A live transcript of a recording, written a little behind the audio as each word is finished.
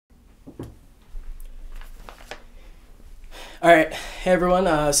All right, hey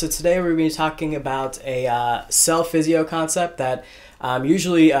everyone. So today we're going to be talking about a cell physio concept that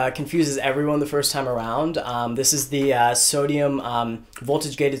usually confuses everyone the first time around. This is the sodium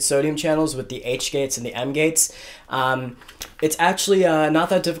voltage-gated sodium channels with the H gates and the M gates. It's actually not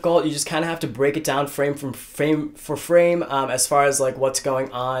that difficult. You just kind of have to break it down frame for frame as far as like what's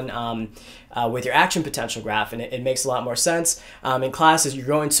going on with your action potential graph, and it makes a lot more sense. In classes, you're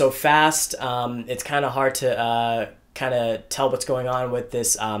going so fast, it's kind of hard to kind of tell what's going on with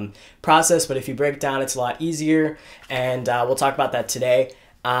this process, but if you break it down, it's a lot easier, and we'll talk about that today.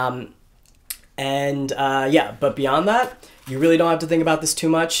 Yeah, but beyond that, you really don't have to think about this too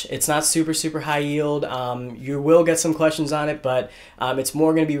much. It's not super high yield. You will get some questions on it, but it's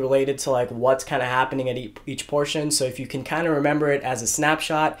more going to be related to like what's kind of happening at each portion. So if you can kind of remember it as a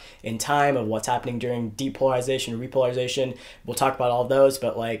snapshot in time of what's happening during depolarization or repolarization, we'll talk about all those,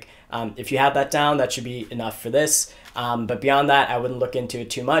 but like if you have that down, that should be enough for this. But beyond that, I wouldn't look into it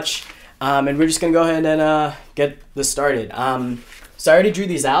too much. And we're just going to go ahead and get this started. So I already drew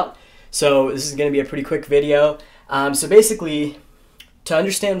these out, so this is going to be a pretty quick video. So basically, to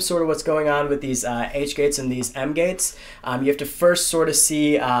understand sort of what's going on with these H gates and these M gates, you have to first sort of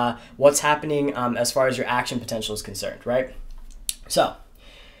see what's happening as far as your action potential is concerned, right? So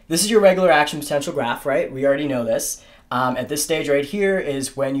this is your regular action potential graph, right? We already know this. At this stage right here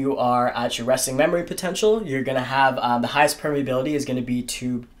is when you are at your resting memory potential. You're going to have the highest permeability is going to be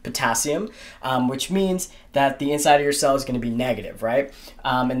to potassium, which means that the inside of your cell is going to be negative, right?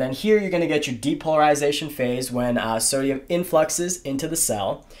 And then here you're going to get your depolarization phase when sodium influxes into the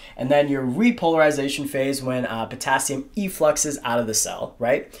cell, and then your repolarization phase when potassium effluxes out of the cell,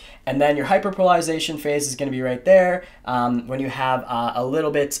 right? And then your hyperpolarization phase is going to be right there when you have a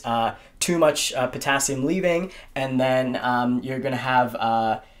little bit too much potassium leaving, and then you're going to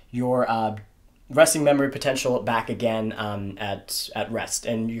have your resting memory potential back again at rest,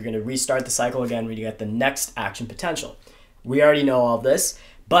 and you're going to restart the cycle again when you get the next action potential. We already know all of this,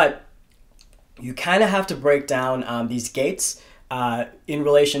 but you kind of have to break down these gates in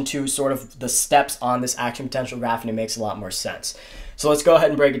relation to sort of the steps on this action potential graph, and it makes a lot more sense. So let's go ahead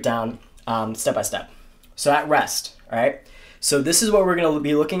and break it down step by step. So at rest, all right? So this is what we're going to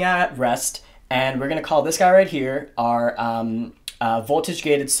be looking at rest, and we're going to call this guy right here our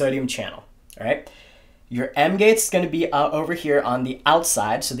voltage-gated sodium channel. All right, your M gate is going to be over here on the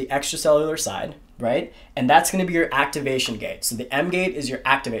outside, so the extracellular side, right? And that's going to be your activation gate. So the M gate is your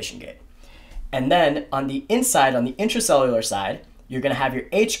activation gate. And then on the inside, on the intracellular side, you're going to have your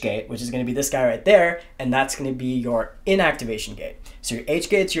H gate, which is going to be this guy right there, and that's going to be your inactivation gate. So your H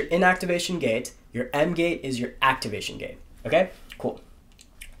gate is your inactivation gate, your M gate is your activation gate. Okay, cool.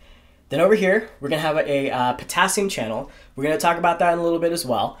 Then over here, we're going to have a potassium channel. We're going to talk about that in a little bit as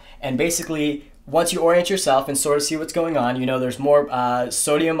well. And basically, once you orient yourself and sort of see what's going on, you know there's more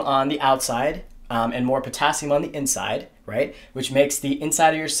sodium on the outside and more potassium on the inside, right? Which makes the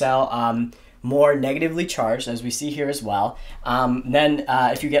inside of your cell more negatively charged, as we see here as well. Then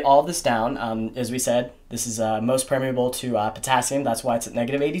if you get all of this down, as we said, this is most permeable to potassium. That's why it's at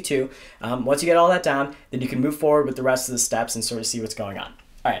negative 82. Once you get all that down, then you can move forward with the rest of the steps and sort of see what's going on.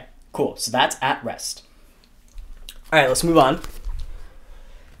 All right. Cool, so that's at rest. All right, let's move on.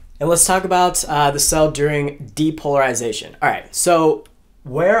 And let's talk about the cell during depolarization. All right, so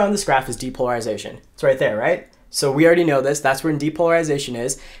where on this graph is depolarization? It's right there, right? So we already know this. That's where depolarization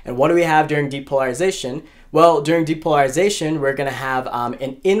is. And what do we have during depolarization? Well, during depolarization, we're going to have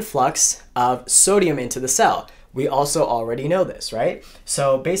an influx of sodium into the cell. We also already know this, right?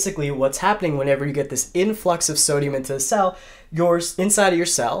 So basically what's happening whenever you get this influx of sodium into the cell, your inside of your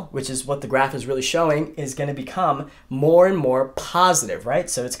cell, which is what the graph is really showing, is going to become more and more positive, right?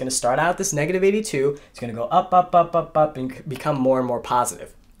 So it's going to start out this negative 82, it's going to go up, and become more and more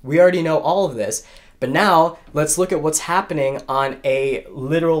positive. We already know all of this, but now let's look at what's happening on a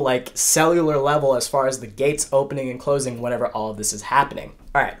literal like cellular level as far as the gates opening and closing whenever all of this is happening.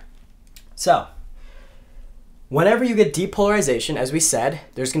 All right, so whenever you get depolarization, as we said,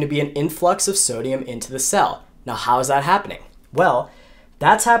 there's going to be an influx of sodium into the cell. Now, how is that happening? Well,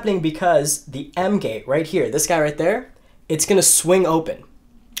 that's happening because the M gate right here, this guy right there, it's going to swing open.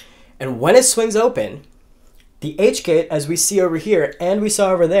 And when it swings open, the H gate, as we see over here and we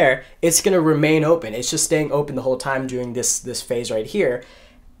saw over there, it's going to remain open. It's just staying open the whole time during this phase right here.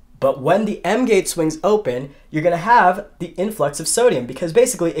 But when the M gate swings open, you're going to have the influx of sodium because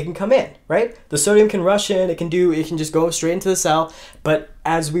basically it can come in, right? The sodium can rush in, it can just go straight into the cell. But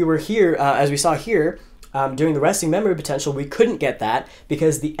as we were here, as we saw here, during the resting memory potential, we couldn't get that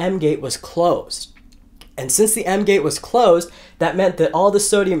because the M gate was closed. And since the M gate was closed, that meant that all the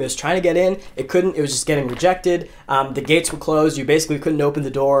sodium it was trying to get in, it couldn't, it was just getting rejected. The gates were closed, you basically couldn't open the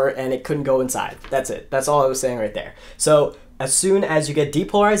door and it couldn't go inside. That's it. That's all I was saying right there. So as soon as you get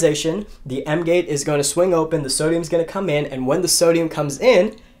depolarization, the M gate is going to swing open, the sodium is going to come in, and when the sodium comes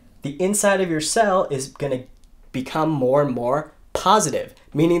in, the inside of your cell is going to become more and more positive,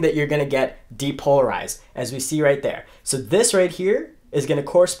 meaning that you're going to get depolarized, as we see right there. So this right here is going to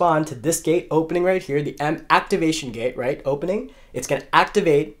correspond to this gate opening right here, the activation gate, right, opening. It's going to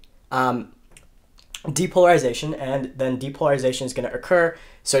activate depolarization, and then depolarization is going to occur.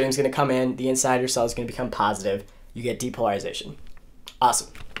 Sodium is going to come in, the inside of your cell is going to become positive. You get depolarization. Awesome.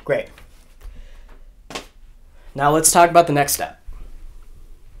 Great. Now let's talk about the next step.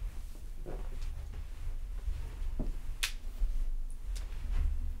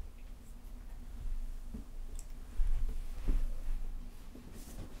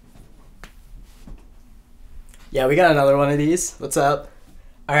 Yeah, we got another one of these. What's up?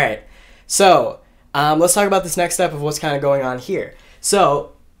 All right. So let's talk about this next step of what's kind of going on here.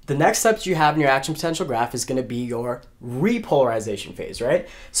 So the next step you have in your action potential graph is going to be your repolarization phase, right?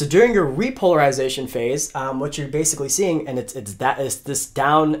 So during your repolarization phase, what you're basically seeing, and it's this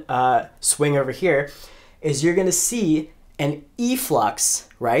down swing over here, is you're going to see an efflux,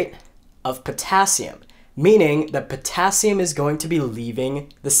 right, of potassium, meaning that potassium is going to be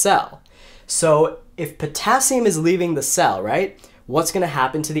leaving the cell. So if potassium is leaving the cell, right, what's going to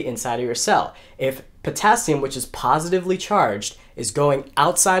happen to the inside of your cell? If potassium, which is positively charged, is going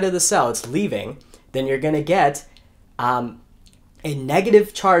outside of the cell, it's leaving, then you're going to get a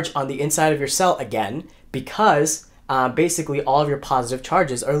negative charge on the inside of your cell again, because basically all of your positive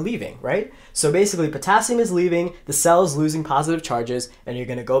charges are leaving, right? So basically potassium is leaving, the cell is losing positive charges, and you're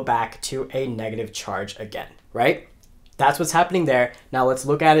going to go back to a negative charge again, right? That's what's happening there. Now let's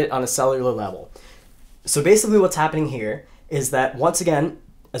look at it on a cellular level. So basically what's happening here is that, once again,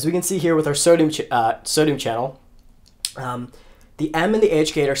 as we can see here with our sodium channel, the M and the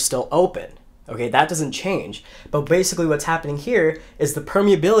H gate are still open. Okay, that doesn't change. But basically what's happening here is the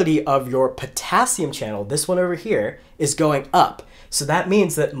permeability of your potassium channel, this one over here, is going up. So that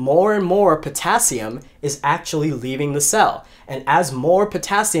means that more and more potassium is actually leaving the cell. And as more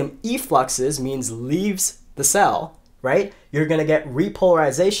potassium effluxes, means leaves the cell, right, you're going to get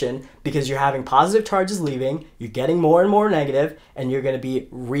repolarization, because you're having positive charges leaving, you're getting more and more negative, and you're going to be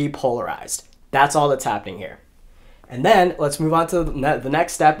repolarized. That's all that's happening here. And then let's move on to the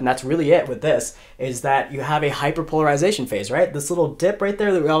next step, and that's really it with this, is that you have a hyperpolarization phase, right? This little dip right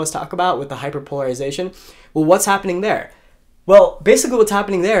there that we always talk about with the hyperpolarization. Well, what's happening there? Well, basically what's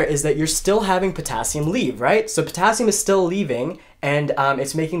happening there is that you're still having potassium leave, right? So potassium is still leaving, and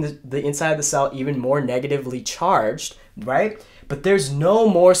it's making the inside of the cell even more negatively charged, right? But there's no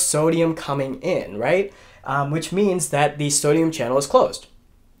more sodium coming in, right? Which means that the sodium channel is closed.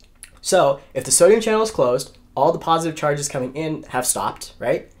 So if the sodium channel is closed, all the positive charges coming in have stopped,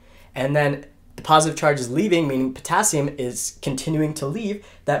 right? And then the positive charges leaving, meaning potassium is continuing to leave.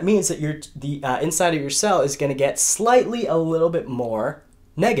 That means that the inside of your cell is going to get slightly a little bit more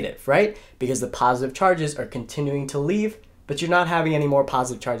negative, right? Because the positive charges are continuing to leave, but you're not having any more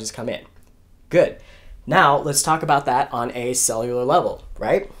positive charges come in. Good. Now let's talk about that on a cellular level,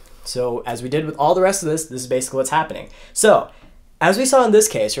 right? So as we did with all the rest of this is basically what's happening. So as we saw in this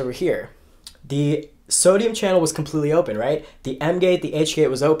case over here, the sodium channel was completely open, right? The M gate, the H gate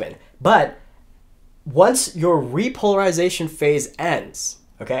was open. But once your repolarization phase ends,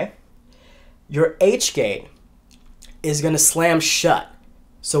 okay, your H gate is going to slam shut.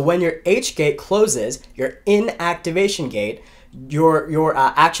 So when your H gate closes, your inactivation gate, your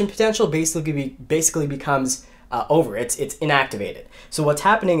action potential basically becomes over. It's inactivated. So what's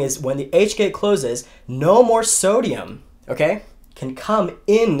happening is when the H gate closes, no more sodium, okay, can come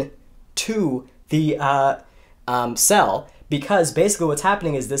in to the cell, because basically what's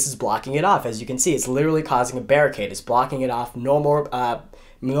happening is this is blocking it off. As you can see, it's literally causing a barricade. It's blocking it off. No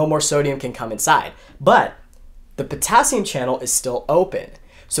more sodium can come inside. But the potassium channel is still open.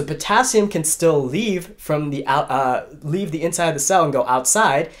 So potassium can still leave from the leave the inside of the cell and go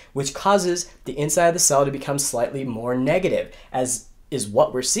outside, which causes the inside of the cell to become slightly more negative, as is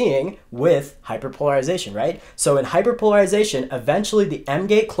what we're seeing with hyperpolarization, right? So in hyperpolarization, eventually the M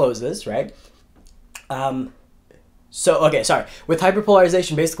gate closes, right? With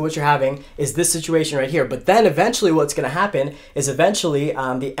hyperpolarization, basically what you're having is this situation right here. But then eventually what's going to happen is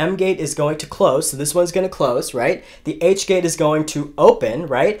the M gate is going to close. So this one's going to close, right? The H gate is going to open,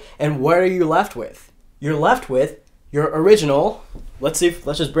 right? And what are you left with? You're left with your original, let's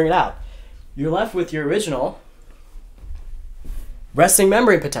just bring it out. You're left with your original resting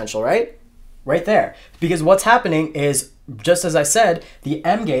membrane potential, right? right there. Because what's happening is, just as I said, the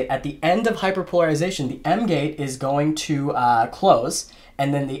M gate, at the end of hyperpolarization, the M gate is going to close,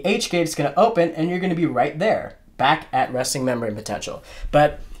 and then the H gate is going to open, and you're going to be right there, back at resting membrane potential.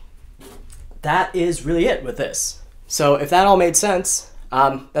 But that is really it with this. So if that all made sense,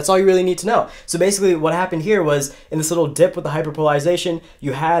 that's all you really need to know. So basically what happened here was, in this little dip with the hyperpolarization,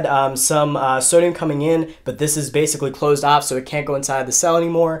 you had some sodium coming in, but this is basically closed off, so it can't go inside the cell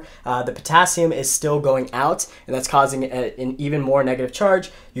anymore. The potassium is still going out, and that's causing an even more negative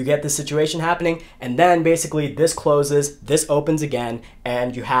charge. You get this situation happening, and then basically this closes, this opens again,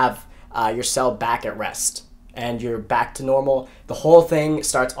 and you have your cell back at rest, and you're back to normal. The whole thing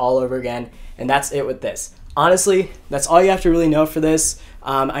starts all over again, and that's it with this. Honestly, that's all you have to really know for this.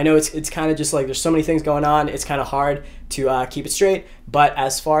 I know it's kind of just like, there's so many things going on, it's kind of hard to keep it straight, but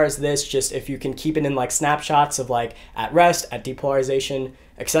as far as this, just if you can keep it in like snapshots of like at rest, at depolarization,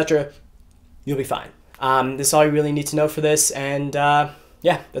 etc., you'll be fine. This is all you really need to know for this, and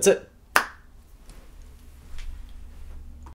yeah, that's it.